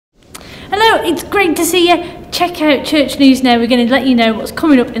Well, it's great to see you. Check out Church News now. We're going to let you know what's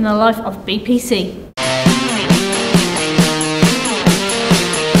coming up in the life of BPC.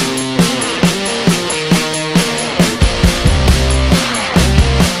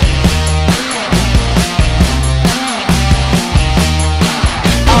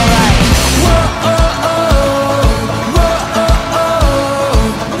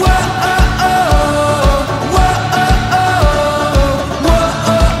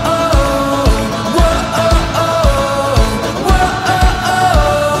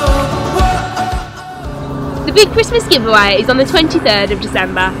 The big Christmas giveaway is on the 23rd of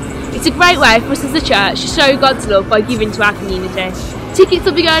December. It's a great way for us as a church to show God's love by giving to our community. Tickets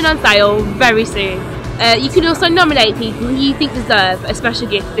will be going on sale very soon. You can also nominate people who you think deserve a special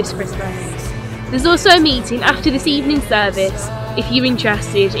gift this Christmas. There's also a meeting after this evening's service if you're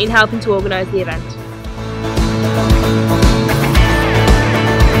interested in helping to organise the event.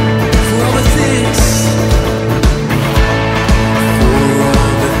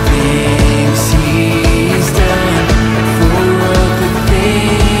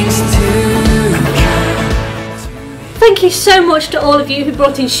 Thank you so much to all of you who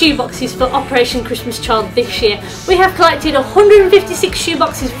brought in shoeboxes for Operation Christmas Child this year. We have collected 156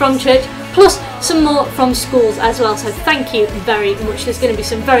 shoeboxes from church, plus some more from schools as well, so thank you very much. There's going to be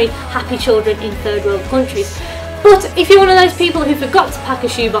some very happy children in third world countries. But if you're one of those people who forgot to pack a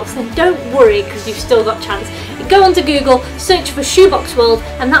shoebox, then don't worry, because you've still got a chance. Go onto Google, search for Shoebox World,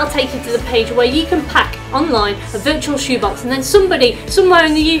 and that'll take you to the page where you can pack online a virtual shoebox, and then somebody somewhere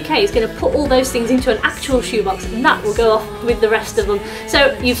in the UK is going to put all those things into an actual shoebox, and that will go off with the rest of them.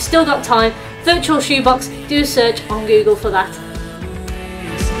 So you've still got time. Virtual shoebox, do a search on Google for that.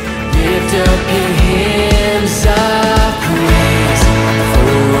 Lift up your hands of praise for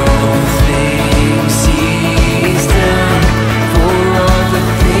all the things He's done, for all the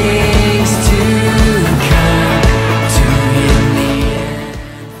things to come, to Him the end.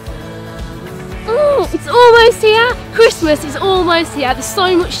 It's almost here! Christmas is almost here. There's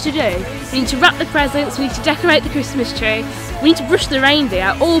so much to do. We need to wrap the presents, we need to decorate the Christmas tree, we need to brush the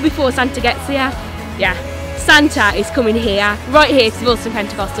reindeer all before Santa gets here. Yeah. Santa is coming here, right here to the Wilson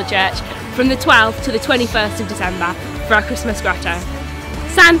Pentecostal Church from the 12th to the 21st of December for our Christmas Grotto.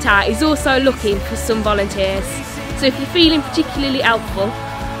 Santa is also looking for some volunteers, so if you're feeling particularly helpful,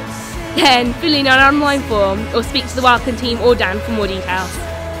 then fill in an online form or speak to the welcome team or Dan for more details.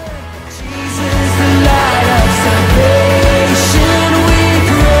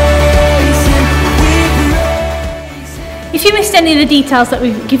 If you missed any of the details that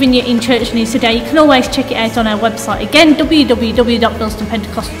we've given you in Church News today, you can always check it out on our website again,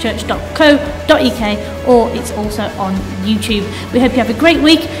 www.bilstonpentecostalchurch.co.uk, or it's also on YouTube. We hope you have a great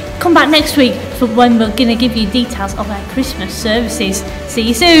week. Come back next week for when we're going to give you details of our Christmas services. See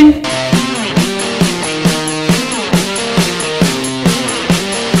you soon.